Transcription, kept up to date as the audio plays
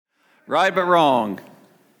Right but wrong.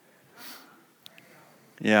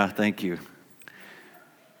 Yeah, thank you.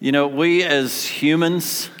 You know, we as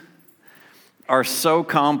humans are so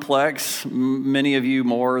complex, many of you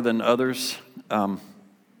more than others. Our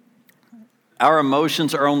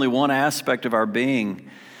emotions are only one aspect of our being,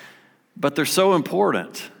 but they're so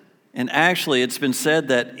important. And actually, it's been said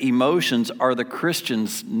that emotions are the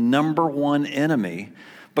Christian's number one enemy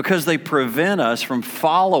because they prevent us from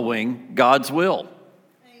following God's will.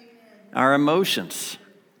 Amen. Our emotions.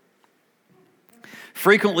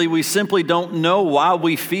 Frequently, we simply don't know why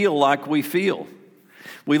we feel like we feel.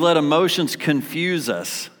 We let emotions confuse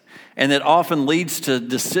us, and it often leads to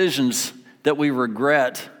decisions that we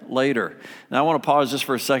regret later. Now, I want to pause just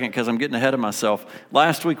for a second because I'm getting ahead of myself.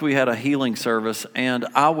 Last week, we had a healing service, and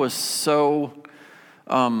I was so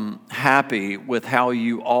happy with how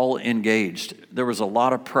you all engaged. There was a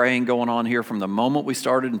lot of praying going on here from the moment we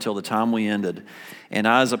started until the time we ended. And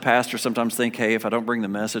I, as a pastor, sometimes think, hey, if I don't bring the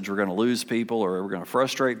message, we're going to lose people, or we're going to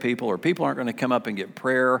frustrate people, or people aren't going to come up and get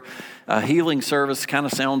prayer. A healing service kind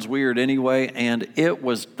of sounds weird anyway, and it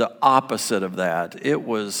was the opposite of that. It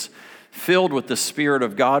was filled with the Spirit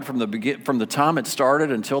of God from the time it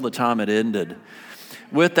started until the time it ended.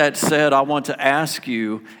 With that said, I want to ask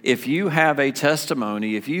you, if you have a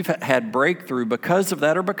testimony, if you've had breakthrough because of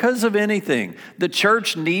that or because of anything, the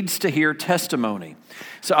church needs to hear testimony.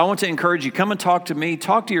 So I want to encourage you, come and talk to me,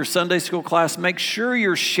 talk to your Sunday school class, make sure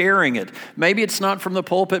you're sharing it. Maybe it's not from the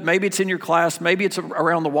pulpit, maybe it's in your class, maybe it's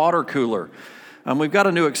around the water cooler. We've got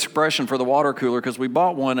a new expression for the water cooler because we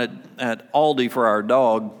bought one at Aldi for our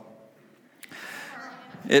dog.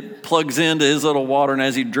 It plugs into his little water, and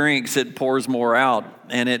as he drinks, it pours more out,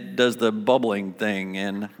 and it does the bubbling thing.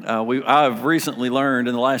 And I've recently learned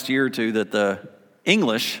in the last year or two that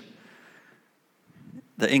England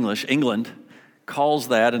calls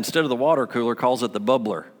that, instead of the water cooler, calls it the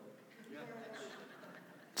bubbler.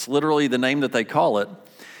 It's literally the name that they call it.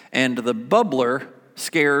 And the bubbler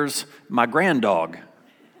scares my granddog.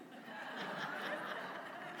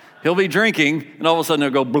 He'll be drinking, and all of a sudden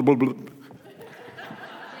he'll go blub, blub, blub.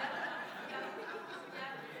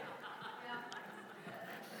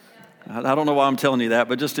 I don't know why I'm telling you that,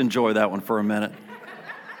 but just enjoy that one for a minute.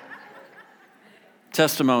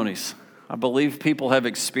 Testimonies. I believe people have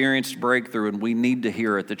experienced breakthrough, and we need to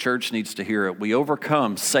hear it. The church needs to hear it. We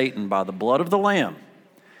overcome Satan by the blood of the Lamb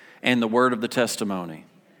and the word of the testimony.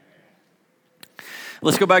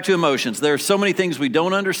 Let's go back to emotions. There are so many things we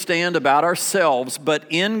don't understand about ourselves, but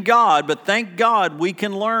thank God we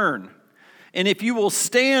can learn. And if you will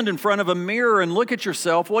stand in front of a mirror and look at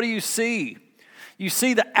yourself, what do you see? You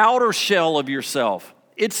see the outer shell of yourself.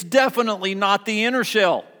 It's definitely not the inner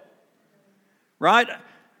shell, right?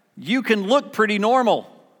 You can look pretty normal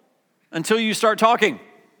until you start talking,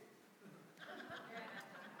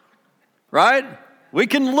 right? We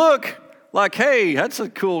can look like, hey, that's a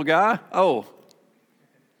cool guy. Oh,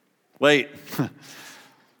 wait,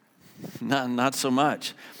 not so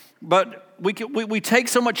much. But we take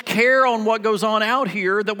so much care on what goes on out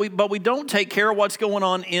here but we don't take care of what's going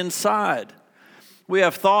on inside. We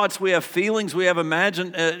have thoughts, we have feelings, we have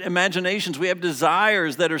imaginations, we have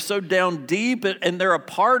desires that are so down deep, and they're a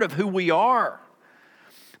part of who we are.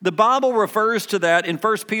 The Bible refers to that in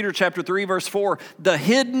 1 Peter chapter 3, verse 4, the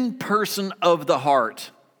hidden person of the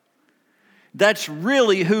heart. That's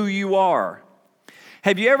really who you are.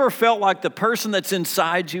 Have you ever felt like the person that's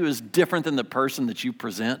inside you is different than the person that you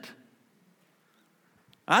present?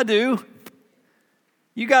 I do.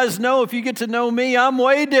 You guys know, if you get to know me, I'm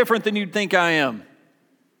way different than you'd think I am.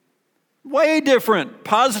 Way different,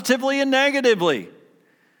 positively and negatively.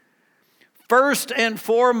 First and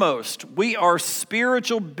foremost, we are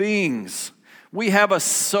spiritual beings. We have a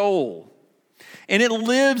soul, and it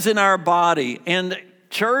lives in our body. And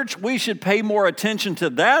church, we should pay more attention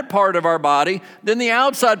to that part of our body than the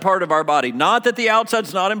outside part of our body. Not that the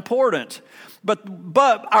outside's not important, but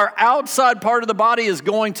our outside part of the body is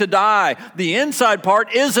going to die. The inside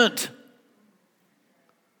part isn't.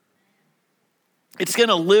 It's going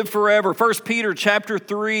to live forever. 1 Peter chapter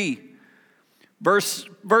 3,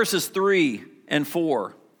 verses 3 and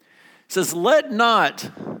 4 says, "Let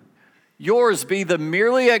not yours be the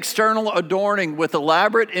merely external adorning with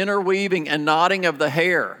elaborate interweaving and knotting of the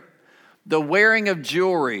hair, the wearing of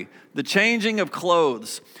jewelry, the changing of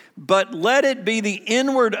clothes, but let it be the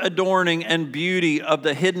inward adorning and beauty of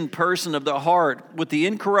the hidden person of the heart, with the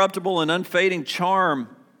incorruptible and unfading charm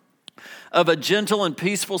of a gentle and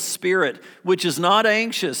peaceful spirit, which is not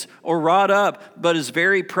anxious or wrought up, but is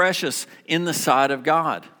very precious in the sight of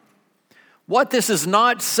God." What this is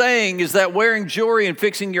not saying is that wearing jewelry and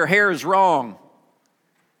fixing your hair is wrong.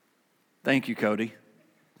 Thank you, Cody.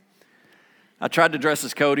 I tried to dress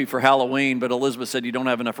as Cody for Halloween, but Elizabeth said, you don't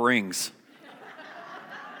have enough rings.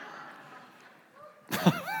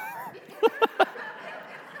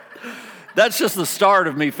 That's just the start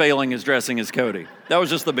of me failing as dressing as Cody. That was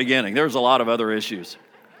just the beginning. There was a lot of other issues.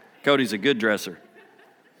 Cody's a good dresser.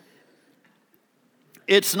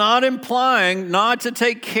 It's not implying not to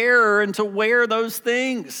take care and to wear those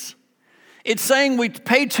things. It's saying we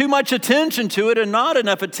pay too much attention to it and not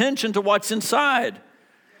enough attention to what's inside,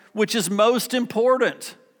 which is most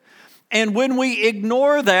important. And when we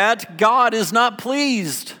ignore that, God is not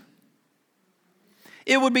pleased.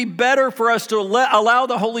 It would be better for us to allow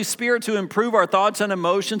the Holy Spirit to improve our thoughts and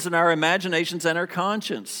emotions and our imaginations and our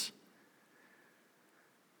conscience.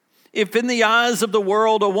 If in the eyes of the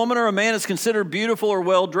world a woman or a man is considered beautiful or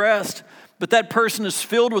well-dressed, but that person is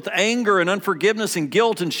filled with anger and unforgiveness and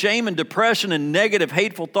guilt and shame and depression and negative,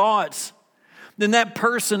 hateful thoughts, then that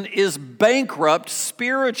person is bankrupt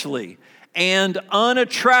spiritually and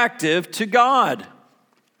unattractive to God.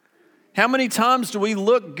 How many times do we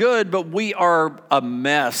look good, but we are a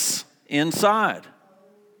mess inside?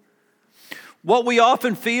 What we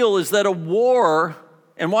often feel is that a war,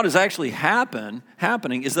 and what is actually happening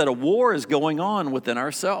is that a war is going on within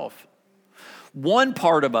ourselves. One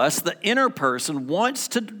part of us, the inner person, wants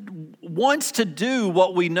to do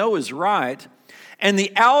what we know is right, and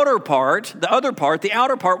the outer part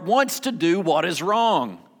wants to do what is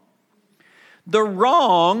wrong. The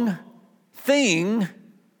wrong thing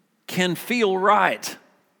can feel right.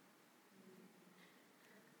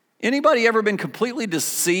 Anybody ever been completely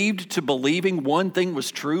deceived to believing one thing was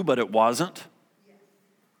true, but it wasn't?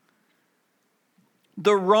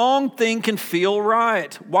 The wrong thing can feel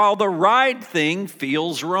right, while the right thing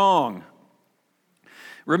feels wrong.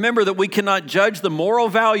 Remember that we cannot judge the moral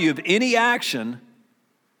value of any action.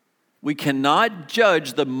 We cannot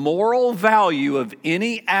judge the moral value of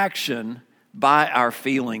any action by our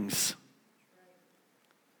feelings.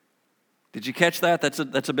 Did you catch that?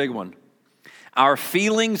 That's a big one. Our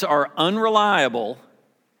feelings are unreliable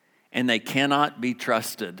and they cannot be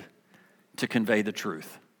trusted to convey the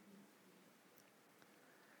truth.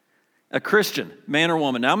 A Christian, man or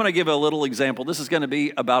woman. Now I'm going to give a little example. This is going to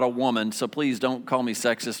be about a woman, so please don't call me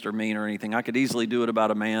sexist or mean or anything. I could easily do it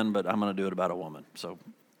about a man, but I'm going to do it about a woman. So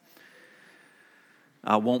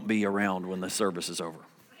I won't be around when the service is over.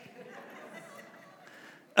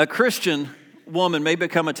 A Christian woman may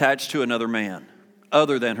become attached to another man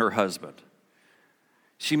other than her husband.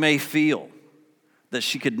 She may feel that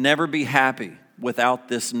she could never be happy without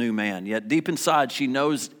this new man. Yet deep inside, she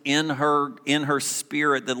knows in her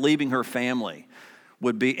spirit that leaving her family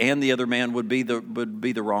would be, and the other man would be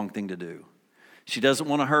the wrong thing to do. She doesn't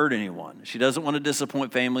want to hurt anyone. She doesn't want to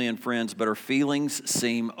disappoint family and friends, but her feelings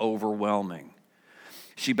seem overwhelming.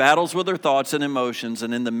 She battles with her thoughts and emotions,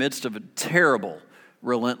 and in the midst of a terrible,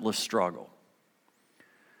 relentless struggle.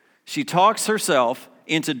 She talks herself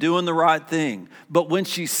into doing the right thing, but when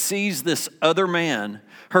she sees this other man,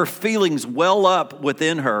 her feelings well up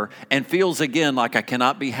within her and feels again like I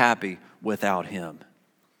cannot be happy without him.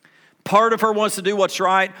 Part of her wants to do what's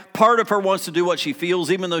right. Part of her wants to do what she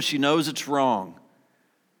feels, even though she knows it's wrong.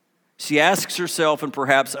 She asks herself and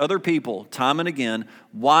perhaps other people time and again,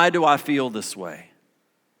 why do I feel this way?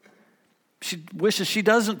 She wishes she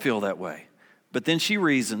doesn't feel that way. But then she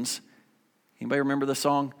reasons. Anybody remember the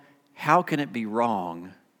song? How can it be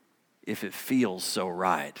wrong if it feels so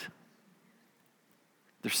right?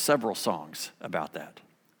 There's several songs about that.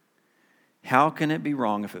 How can it be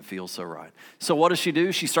wrong if it feels so right? So what does she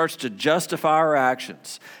do? She starts to justify her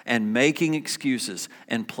actions and making excuses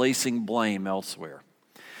and placing blame elsewhere.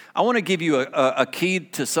 I want to give you a key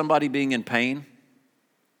to somebody being in pain.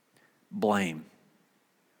 Blame.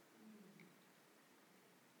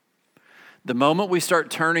 The moment we start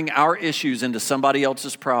turning our issues into somebody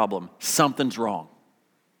else's problem, something's wrong.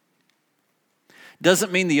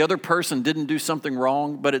 Doesn't mean the other person didn't do something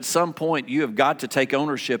wrong, but at some point you have got to take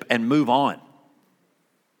ownership and move on.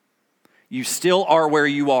 You still are where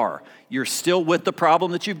you are. You're still with the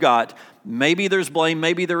problem that you've got. Maybe there's blame,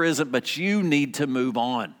 maybe there isn't, but you need to move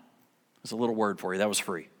on. That's a little word for you. That was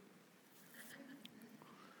free.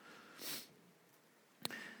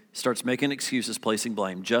 Starts making excuses, placing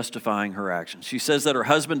blame, justifying her actions. She says that her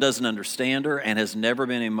husband doesn't understand her and has never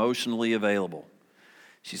been emotionally available.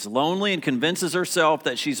 She's lonely and convinces herself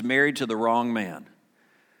that she's married to the wrong man.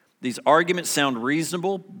 These arguments sound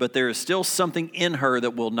reasonable, but there is still something in her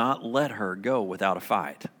that will not let her go without a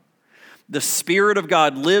fight. The Spirit of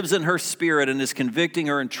God lives in her spirit and is convicting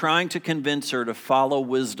her and trying to convince her to follow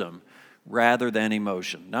wisdom rather than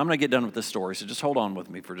emotion. Now I'm going to get done with this story, so just hold on with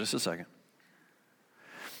me for just a second.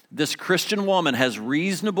 This Christian woman has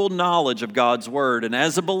reasonable knowledge of God's word, and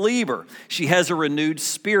as a believer, she has a renewed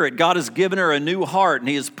spirit. God has given her a new heart, and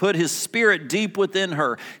He has put His Spirit deep within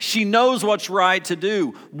her. She knows what's right to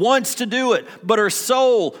do, wants to do it, but her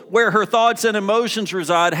soul, where her thoughts and emotions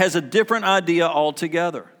reside, has a different idea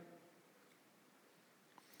altogether.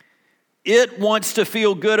 It wants to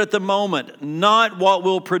feel good at the moment, not what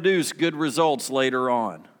will produce good results later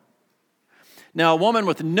on. Now, a woman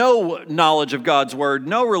with no knowledge of God's word,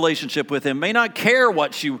 no relationship with Him, may not care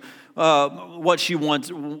what she wants,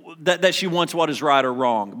 that she wants what is right or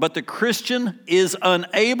wrong. But the Christian is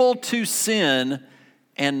unable to sin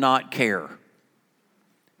and not care.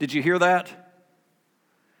 Did you hear that?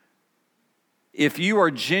 If you are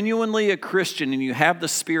genuinely a Christian and you have the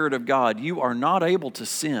Spirit of God, you are not able to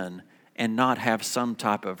sin and not have some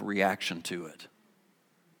type of reaction to it.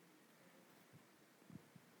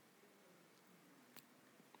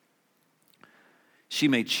 She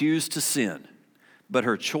may choose to sin, but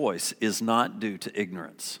her choice is not due to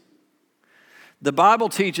ignorance. The Bible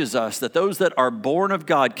teaches us that those that are born of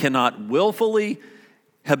God cannot willfully,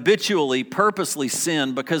 habitually, purposely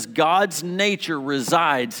sin because God's nature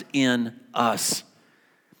resides in us.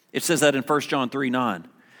 It says that in 1 John 3:9.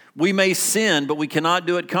 We may sin, but we cannot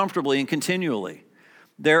do it comfortably and continually.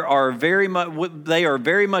 They are very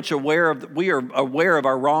much aware of, we are aware of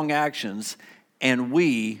our wrong actions, and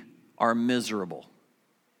we are miserable.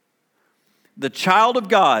 The child of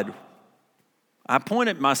God, I point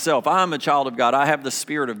at myself, I'm a child of God, I have the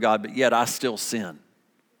Spirit of God, but yet I still sin.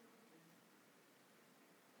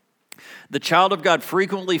 The child of God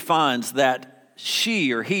frequently finds that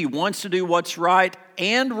she or he wants to do what's right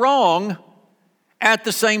and wrong at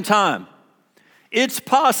the same time. It's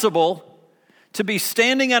possible to be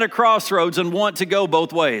standing at a crossroads and want to go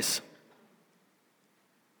both ways.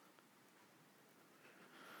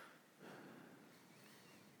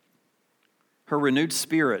 Her renewed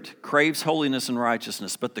spirit craves holiness and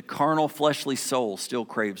righteousness, but the carnal, fleshly soul still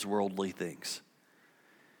craves worldly things.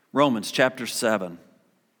 Romans chapter 7,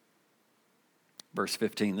 verse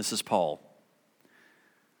 15. This is Paul.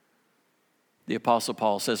 The Apostle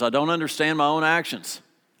Paul says, I don't understand my own actions.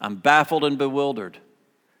 I'm baffled and bewildered.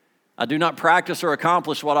 I do not practice or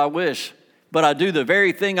accomplish what I wish, but I do the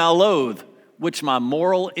very thing I loathe, which my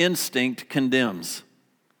moral instinct condemns.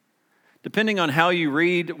 Depending on how you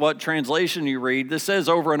read, what translation you read, this says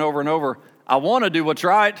over and over and over, I want to do what's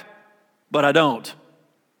right, but I don't.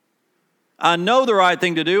 I know the right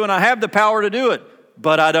thing to do, and I have the power to do it,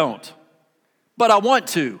 but I don't. But I want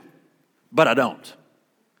to, but I don't.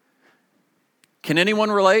 Can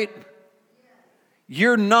anyone relate?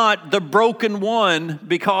 You're not the broken one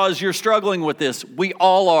because you're struggling with this. We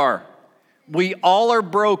all are. We all are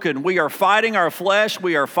broken. We are fighting our flesh.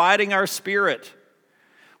 We are fighting our spirit.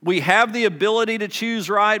 We have the ability to choose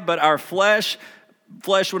right, but our flesh,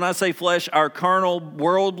 when I say flesh, our carnal,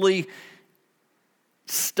 worldly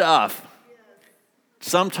stuff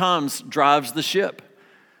sometimes drives the ship.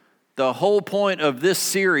 The whole point of this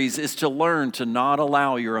series is to learn to not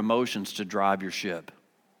allow your emotions to drive your ship.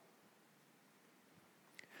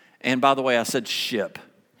 And by the way, I said ship.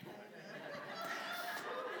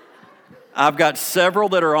 I've got several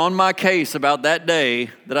that are on my case about that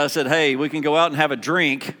day that I said, hey, we can go out and have a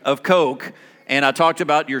drink of Coke, and I talked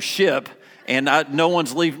about your ship, and no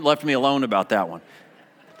one's left me alone about that one.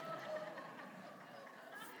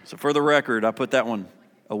 So for the record, I put that one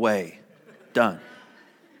away. Done.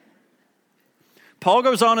 Paul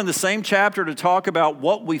goes on in the same chapter to talk about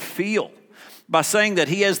what we feel by saying that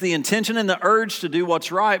he has the intention and the urge to do what's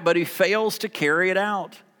right, but he fails to carry it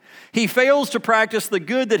out. He fails to practice the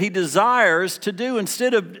good that he desires to do.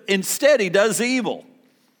 Instead, he does evil.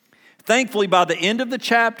 Thankfully, by the end of the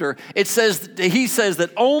chapter, he says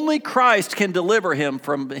that only Christ can deliver him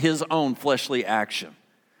from his own fleshly action.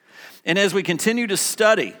 And as we continue to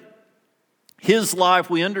study his life,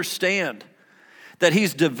 we understand that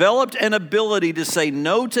he's developed an ability to say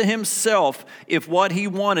no to himself if what he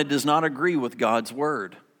wanted does not agree with God's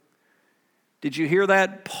word. Did you hear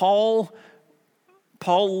that? Paul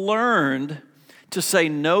learned to say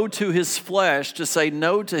no to his flesh, to say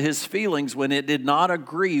no to his feelings when it did not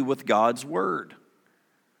agree with God's word.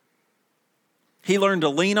 He learned to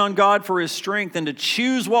lean on God for his strength and to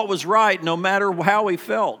choose what was right no matter how he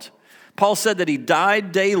felt. Paul said that he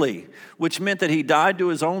died daily, which meant that he died to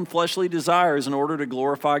his own fleshly desires in order to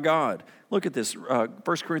glorify God. Look at this,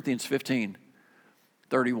 1 Corinthians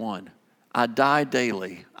 15:31. I die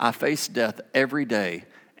daily. I face death every day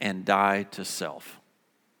and die to self.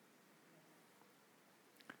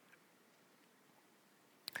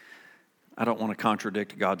 I don't want to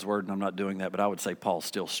contradict God's word, and I'm not doing that, but I would say Paul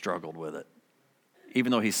still struggled with it.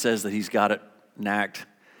 even though he says that he's got it knacked,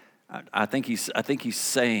 I think he's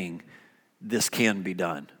saying this can be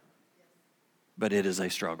done, but it is a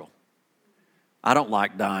struggle. I don't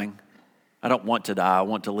like dying. I don't want to die. I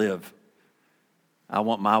want to live. I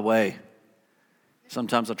want my way.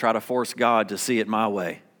 Sometimes I try to force God to see it my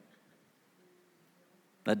way.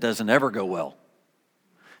 That doesn't ever go well.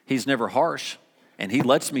 He's never harsh, and he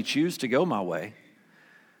lets me choose to go my way.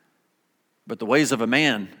 But the ways of a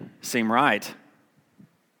man seem right,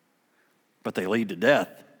 but they lead to death.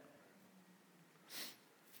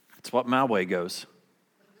 It's what my way goes.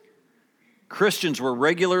 Christians were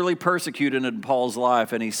regularly persecuted in Paul's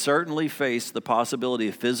life, and he certainly faced the possibility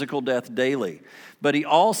of physical death daily. But he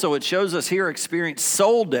also, it shows us here, experienced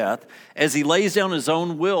soul death as he lays down his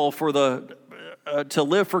own will for to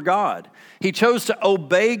live for God. He chose to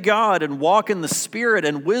obey God and walk in the Spirit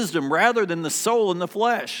and wisdom rather than the soul and the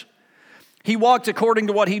flesh. He walked according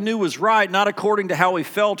to what he knew was right, not according to how he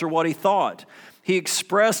felt or what he thought. He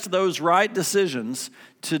expressed those right decisions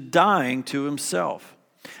to dying to himself.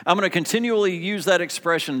 I'm going to continually use that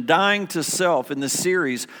expression, dying to self, in this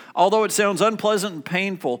series. Although it sounds unpleasant and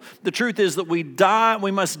painful, the truth is that we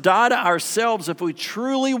must die to ourselves if we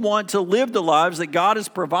truly want to live the lives that God has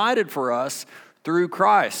provided for us through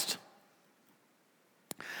Christ.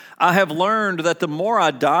 I have learned that the more I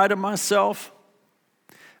die to myself,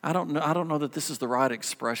 I don't know that this is the right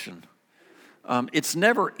expression. It's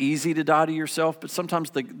never easy to die to yourself, but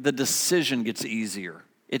sometimes the decision gets easier.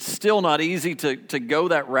 It's still not easy to go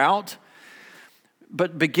that route,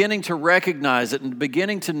 but beginning to recognize it and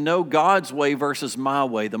beginning to know God's way versus my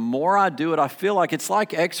way, the more I do it, I feel like it's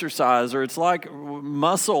like exercise or it's like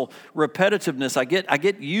muscle repetitiveness. I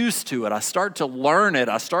get used to it. I start to learn it.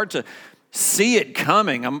 I start to see it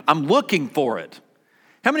coming. I'm looking for it.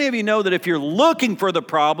 How many of you know that if you're looking for the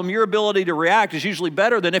problem, your ability to react is usually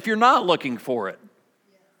better than if you're not looking for it?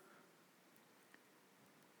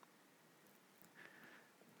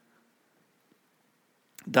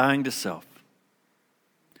 Dying to self.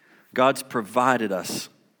 God's provided us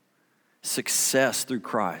success through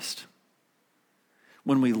Christ.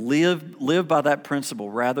 When we live by that principle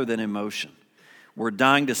rather than emotion, we're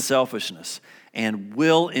dying to selfishness and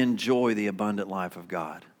will enjoy the abundant life of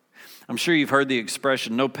God. I'm sure you've heard the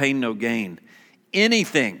expression, no pain, no gain.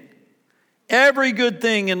 Every good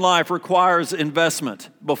thing in life requires investment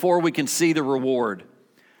before we can see the reward.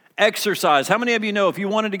 Exercise. How many of you know if you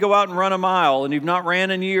wanted to go out and run a mile and you've not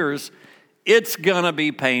ran in years, it's going to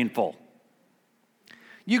be painful.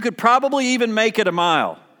 You could probably even make it a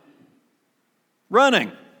mile.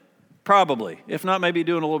 Running, probably. If not, maybe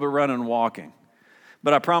doing a little bit of running and walking.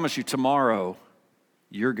 But I promise you, tomorrow,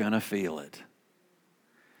 you're going to feel it.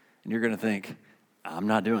 And you're going to think, I'm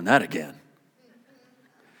not doing that again.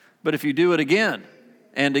 But if you do it again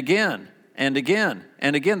and again and again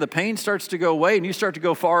and again, the pain starts to go away and you start to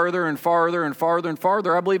go farther and farther and farther and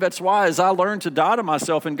farther. I believe that's why as I learned to die to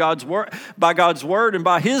myself in God's word, by God's word and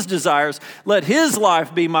by His desires, let His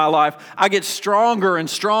life be my life, I get stronger and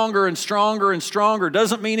stronger and stronger and stronger.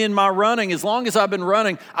 Doesn't mean in my running, as long as I've been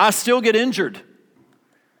running, I still get injured.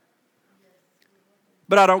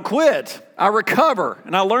 But I don't quit. I recover,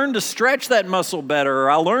 and I learn to stretch that muscle better,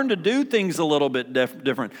 or I learn to do things a little bit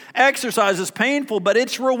different. Exercise is painful, but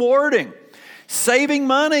it's rewarding. Saving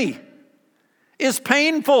money is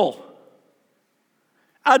painful.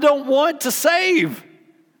 I don't want to save.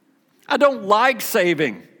 I don't like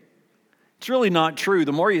saving. It's really not true.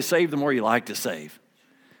 The more you save, the more you like to save.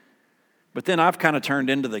 But then I've kind of turned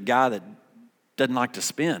into the guy that doesn't like to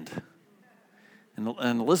spend.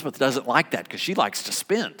 And Elizabeth doesn't like that because she likes to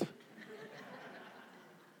spend.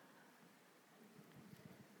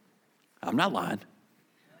 I'm not lying.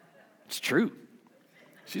 It's true.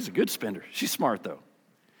 She's a good spender. She's smart, though.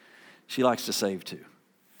 She likes to save, too.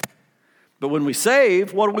 But when we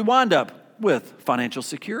save, what do we wind up with? Financial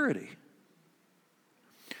security.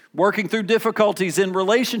 Working through difficulties in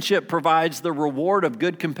relationship provides the reward of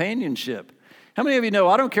good companionship. How many of you know,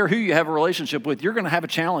 I don't care who you have a relationship with, you're going to have a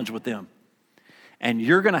challenge with them. And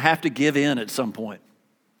you're going to have to give in at some point.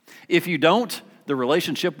 If you don't, the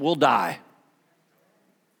relationship will die.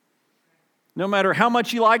 No matter how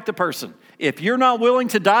much you like the person, if you're not willing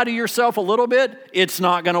to die to yourself a little bit, it's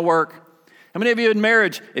not going to work. How many of you in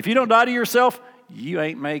marriage, if you don't die to yourself, you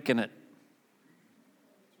ain't making it?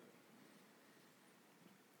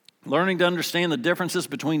 Learning to understand the differences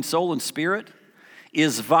between soul and spirit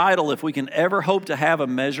is vital if we can ever hope to have a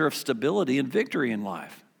measure of stability and victory in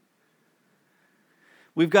life.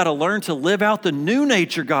 We've got to learn to live out the new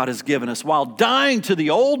nature God has given us while dying to the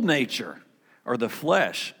old nature or the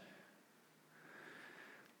flesh.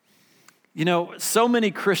 You know, so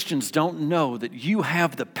many Christians don't know that you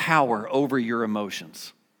have the power over your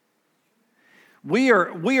emotions. We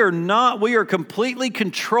are completely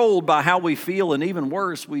controlled by how we feel, and even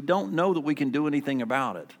worse, we don't know that we can do anything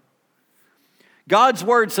about it. God's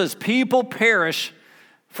word says people perish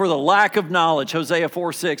for the lack of knowledge, Hosea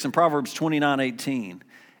 4:6 and Proverbs 29:18.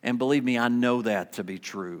 And believe me, I know that to be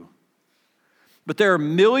true. But there are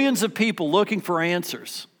millions of people looking for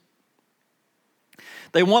answers.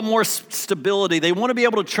 They want more stability. They want to be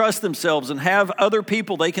able to trust themselves and have other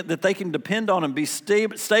people that they can depend on and be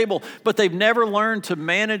stable, but they've never learned to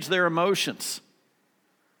manage their emotions.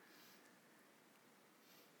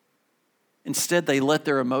 Instead, they let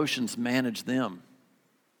their emotions manage them.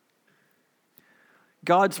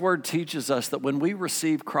 God's word teaches us that when we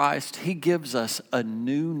receive Christ, He gives us a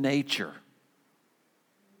new nature.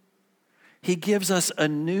 He gives us a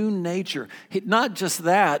new nature. Not just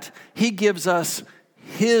that, He gives us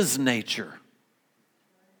His nature.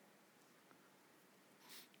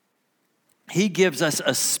 He gives us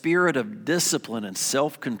a spirit of discipline and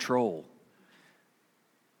self-control.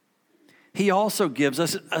 He also gives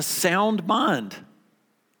us a sound mind.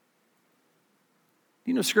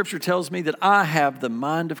 You know, Scripture tells me that I have the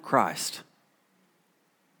mind of Christ.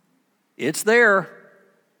 It's there.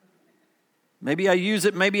 Maybe I use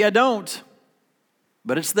it, maybe I don't.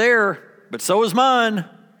 But it's there. But so is mine.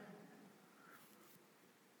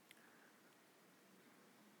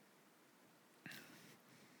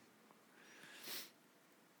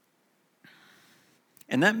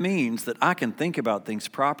 And that means that I can think about things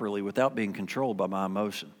properly without being controlled by my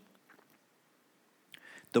emotion.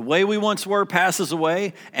 The way we once were passes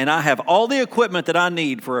away, and I have all the equipment that I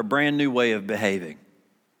need for a brand new way of behaving.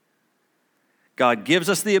 God gives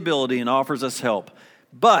us the ability and offers us help,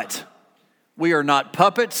 but we are not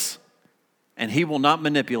puppets, and He will not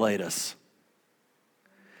manipulate us.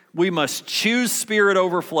 We must choose spirit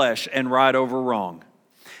over flesh and right over wrong.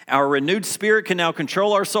 Our renewed spirit can now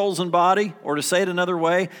control our souls and body, or to say it another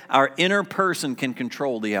way, our inner person can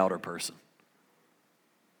control the outer person.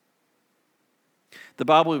 The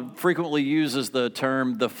Bible frequently uses the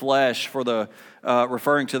term the flesh for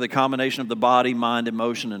referring to the combination of the body, mind,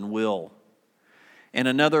 emotion, and will. And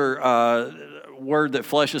another word that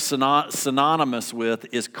flesh is synonymous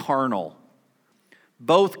with is carnal.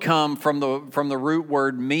 Both come from the root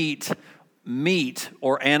word meat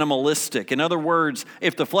or animalistic. In other words,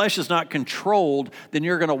 if the flesh is not controlled, then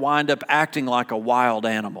you're going to wind up acting like a wild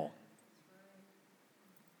animal.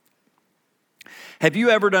 Have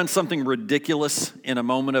you ever done something ridiculous in a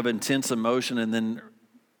moment of intense emotion and then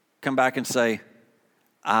come back and say,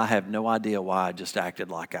 I have no idea why I just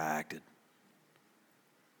acted like I acted?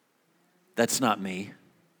 That's not me.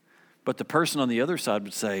 But the person on the other side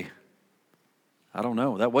would say, I don't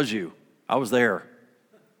know, that was you. I was there.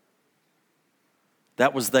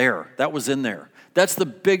 That was there. That was in there. That's the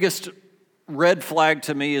biggest red flag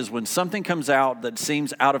to me, is when something comes out that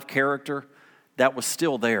seems out of character, that was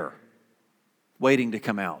still there, waiting to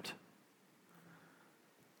come out.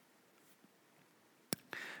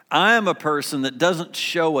 I am a person that doesn't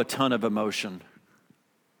show a ton of emotion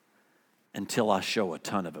until I show a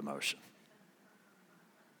ton of emotion.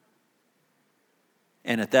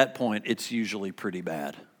 And at that point, it's usually pretty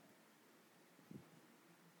bad.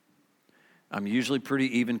 I'm usually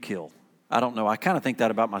pretty even kill. I don't know. I kind of think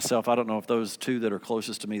that about myself. I don't know if those two that are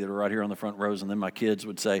closest to me that are right here on the front rows and then my kids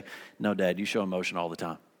would say, no, Dad, you show emotion all the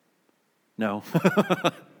time. No.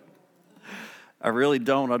 I really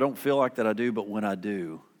don't. I don't feel like that I do, but when I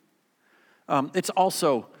do. It's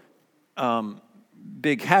also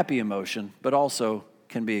big happy emotion, but also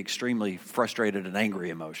can be extremely frustrated and angry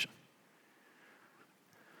emotion.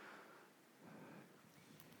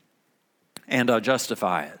 And I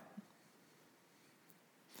justify it.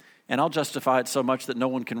 And I'll justify it so much that no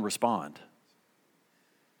one can respond.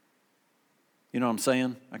 You know what I'm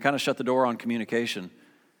saying? I kind of shut the door on communication,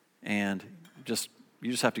 and you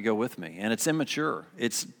just have to go with me. And it's immature.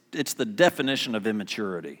 It's the definition of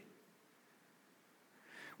immaturity.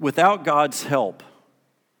 Without God's help,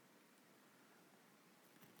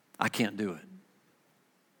 I can't do it.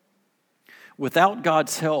 Without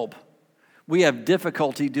God's help, we have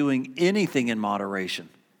difficulty doing anything in moderation.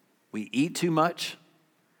 We eat too much.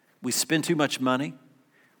 We spend too much money.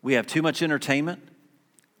 We have too much entertainment.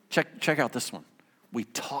 Check out this one. We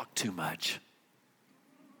talk too much.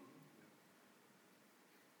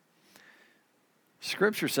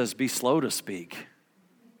 Scripture says, be slow to speak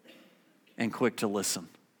and quick to listen.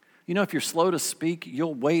 You know, if you're slow to speak,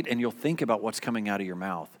 you'll wait and you'll think about what's coming out of your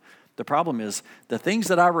mouth. The problem is, the things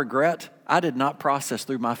that I regret, I did not process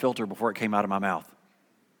through my filter before it came out of my mouth.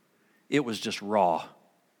 It was just raw.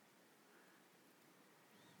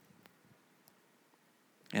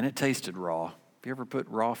 And it tasted raw. Have you ever put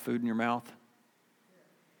raw food in your mouth?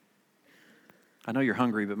 I know you're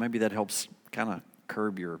hungry, but maybe that helps kind of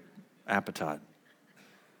curb your appetite.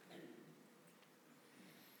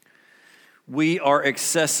 We are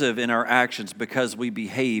excessive in our actions because we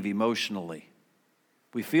behave emotionally.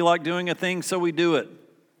 We feel like doing a thing, so we do it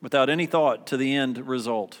without any thought to the end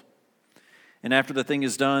result. And after the thing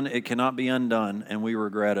is done, it cannot be undone, and we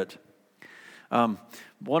regret it.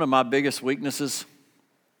 One of my biggest weaknesses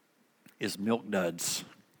is milk duds.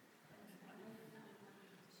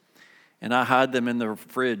 And I hide them in the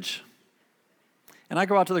fridge. And I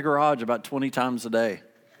go out to the garage about 20 times a day.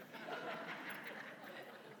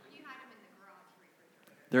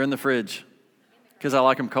 They're in the fridge because I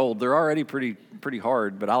like them cold. They're already pretty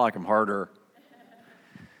hard, but I like them harder.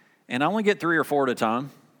 And I only get 3 or 4 at a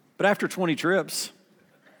time. But after 20 trips,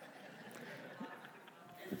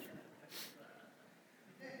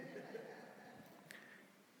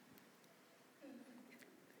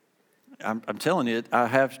 I'm telling you, I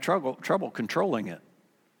have trouble controlling it.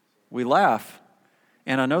 We laugh,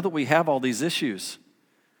 and I know that we have all these issues,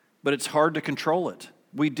 but it's hard to control it.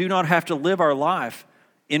 We do not have to live our life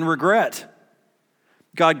in regret.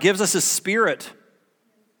 God gives us His Spirit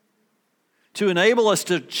to enable us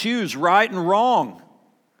to choose right and wrong.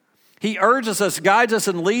 He urges us, guides us,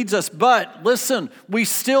 and leads us, but listen, we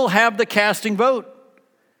still have the casting vote.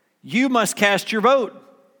 You must cast your vote.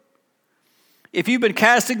 If you've been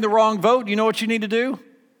casting the wrong vote, you know what you need to do?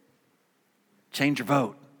 Change your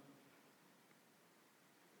vote.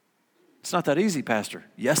 It's not that easy, Pastor.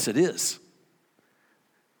 Yes, it is.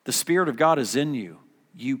 The Spirit of God is in you.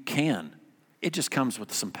 You can. It just comes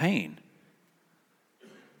with some pain.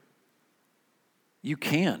 You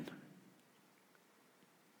can.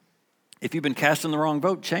 If you've been casting the wrong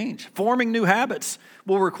vote, change. Forming new habits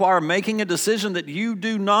will require making a decision that you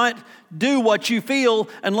do not do what you feel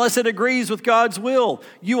unless it agrees with God's will.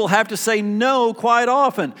 You will have to say no quite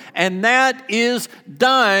often, and that is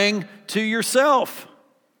dying to yourself.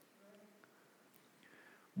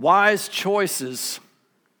 Wise choices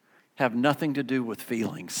have nothing to do with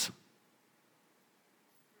feelings.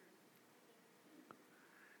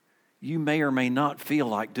 You may or may not feel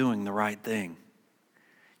like doing the right thing.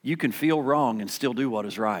 You can feel wrong and still do what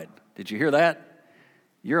is right. Did you hear that?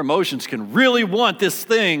 Your emotions can really want this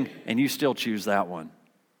thing, and you still choose that one.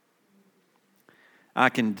 I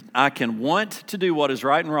can want to do what is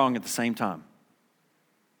right and wrong at the same time.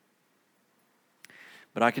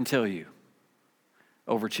 But I can tell you,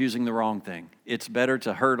 over choosing the wrong thing, it's better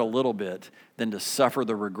to hurt a little bit than to suffer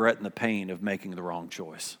the regret and the pain of making the wrong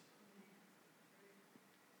choice.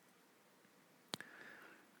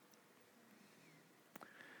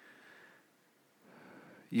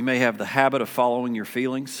 You may have the habit of following your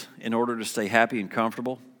feelings in order to stay happy and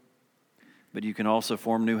comfortable, but you can also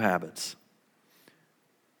form new habits.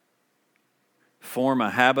 Form a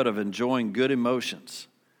habit of enjoying good emotions,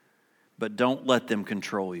 but don't let them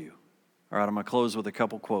control you. All right, I'm going to close with a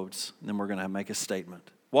couple quotes, and then we're going to make a statement.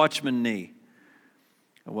 Watchman Nee,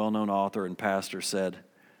 a well-known author and pastor, said,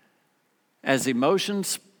 As emotion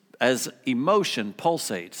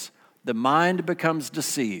pulsates, the mind becomes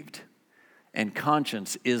deceived, and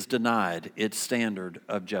conscience is denied its standard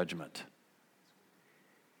of judgment.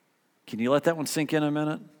 Can you let that one sink in a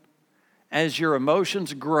minute? As your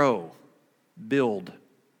emotions grow, build,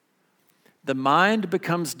 the mind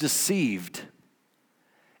becomes deceived,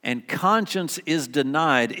 and conscience is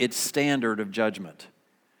denied its standard of judgment.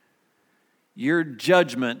 Your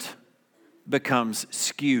judgment becomes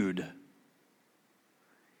skewed.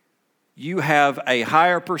 You have a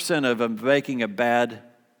higher percentage of making a bad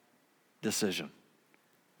decision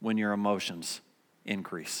when your emotions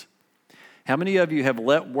increase. How many of you have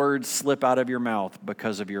let words slip out of your mouth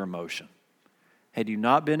because of your emotion? Had you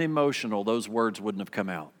not been emotional, those words wouldn't have come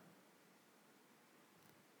out.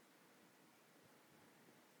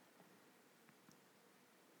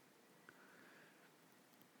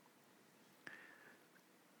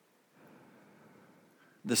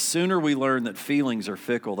 The sooner we learn that feelings are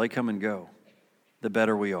fickle, they come and go, the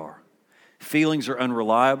better we are. Feelings are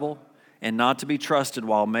unreliable and not to be trusted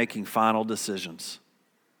while making final decisions.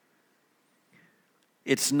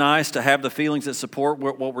 It's nice to have the feelings that support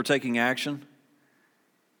what we're taking action,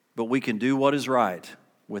 but we can do what is right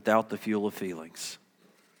without the fuel of feelings.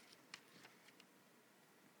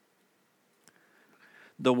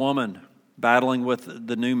 The woman battling with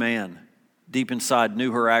the new man, deep inside,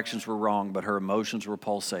 knew her actions were wrong, but her emotions were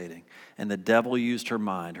pulsating. And the devil used her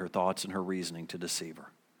mind, her thoughts, and her reasoning to deceive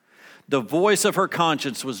her. The voice of her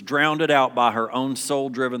conscience was drowned out by her own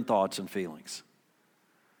soul-driven thoughts and feelings.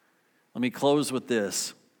 Let me close with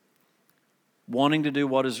this. Wanting to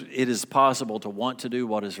do it is possible to want to do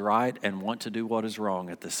what is right and want to do what is wrong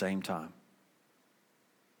at the same time.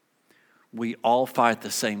 We all fight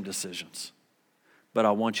the same decisions, but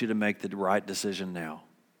I want you to make the right decision now.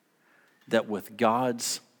 That with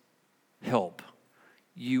God's help,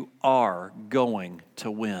 you are going to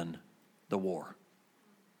win the war.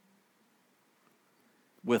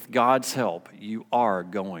 With God's help, you are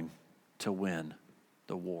going to win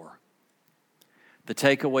the war. The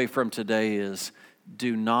takeaway from today is,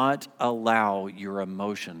 do not allow your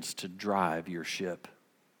emotions to drive your ship,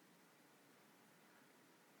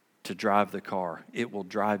 to drive the car. It will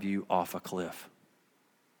drive you off a cliff.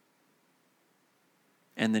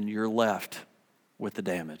 And then you're left with the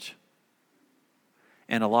damage.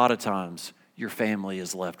 And a lot of times, your family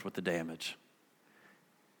is left with the damage.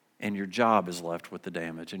 And your job is left with the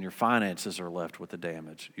damage. And your finances are left with the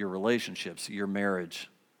damage. Your relationships, your marriage.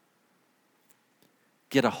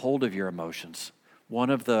 Get a hold of your emotions. One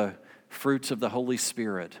of the fruits of the Holy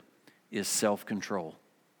Spirit is self-control.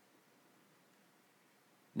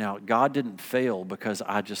 Now, God didn't fail because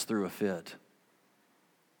I just threw a fit.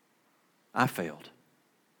 I failed,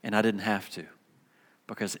 and I didn't have to,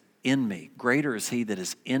 because in me, greater is He that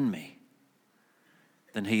is in me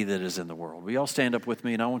than he that is in the world. Will y'all stand up with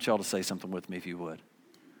me? And I want y'all to say something with me if you would.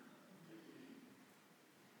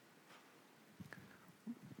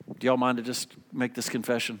 Do y'all mind to just make this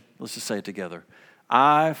confession? Let's just say it together.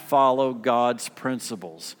 I follow God's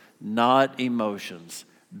principles, not emotions.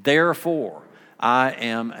 Therefore, I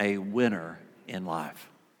am a winner in life.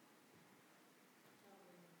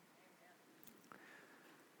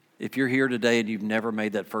 If you're here today and you've never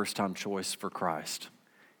made that first-time choice for Christ,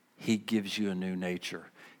 He gives you a new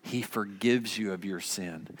nature. He forgives you of your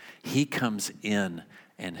sin. He comes in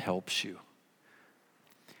and helps you.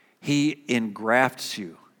 He engrafts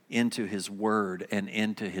you into His Word and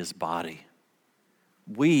into His body.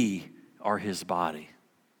 We are His body.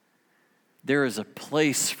 There is a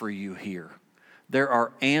place for you here. There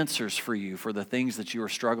are answers for you for the things that you are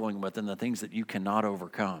struggling with and the things that you cannot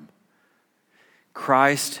overcome.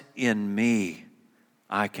 Christ in me,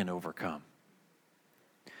 I can overcome.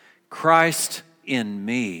 Christ in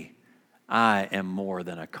me, I am more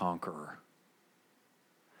than a conqueror.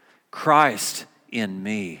 Christ in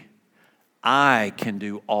me, I can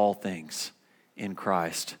do all things in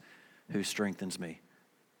Christ who strengthens me.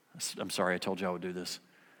 I'm sorry, I told you I would do this.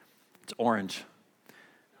 It's orange.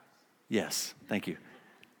 Yes, thank you.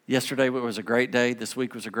 Yesterday was a great day. This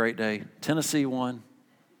week was a great day. Tennessee won.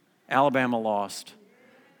 Alabama lost.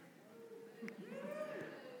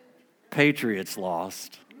 Patriots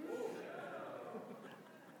lost.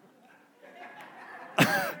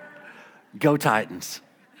 Go Titans.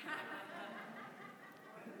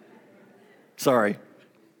 Sorry.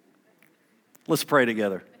 Let's pray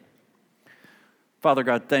together. Father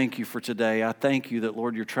God, thank you for today. I thank you that,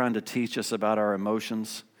 Lord, you're trying to teach us about our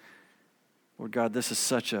emotions. Lord God, this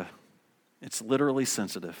is it's literally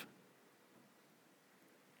sensitive.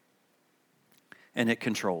 And it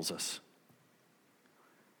controls us.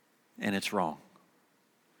 And it's wrong.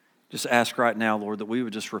 Just ask right now, Lord, that we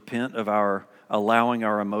would just repent of allowing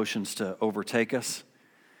our emotions to overtake us.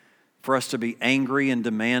 For us to be angry and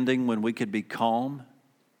demanding when we could be calm.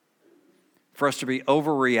 For us to be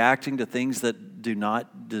overreacting to things that do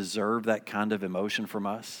not deserve that kind of emotion from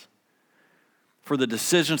us. For the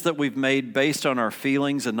decisions that we've made based on our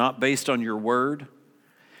feelings and not based on your word.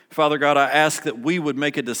 Father God, I ask that we would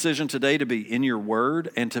make a decision today to be in your word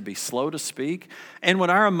and to be slow to speak. And when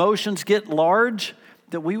our emotions get large,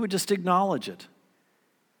 that we would just acknowledge it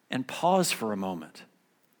and pause for a moment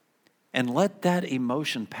and let that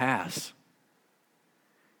emotion pass.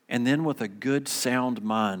 And then with a good, sound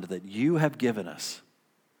mind that you have given us,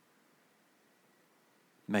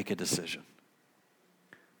 make a decision.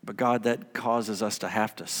 But God, that causes us to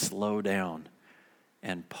have to slow down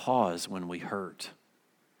and pause when we hurt.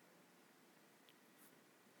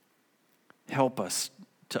 Help us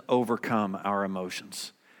to overcome our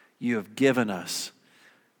emotions. You have given us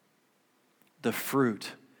the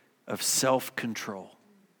fruit of self-control.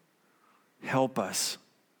 Help us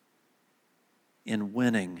in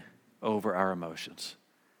winning over our emotions.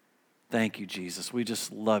 Thank you, Jesus. We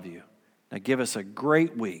just love you. Now give us a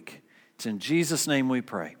great week. It's in Jesus' name we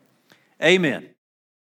pray. Amen.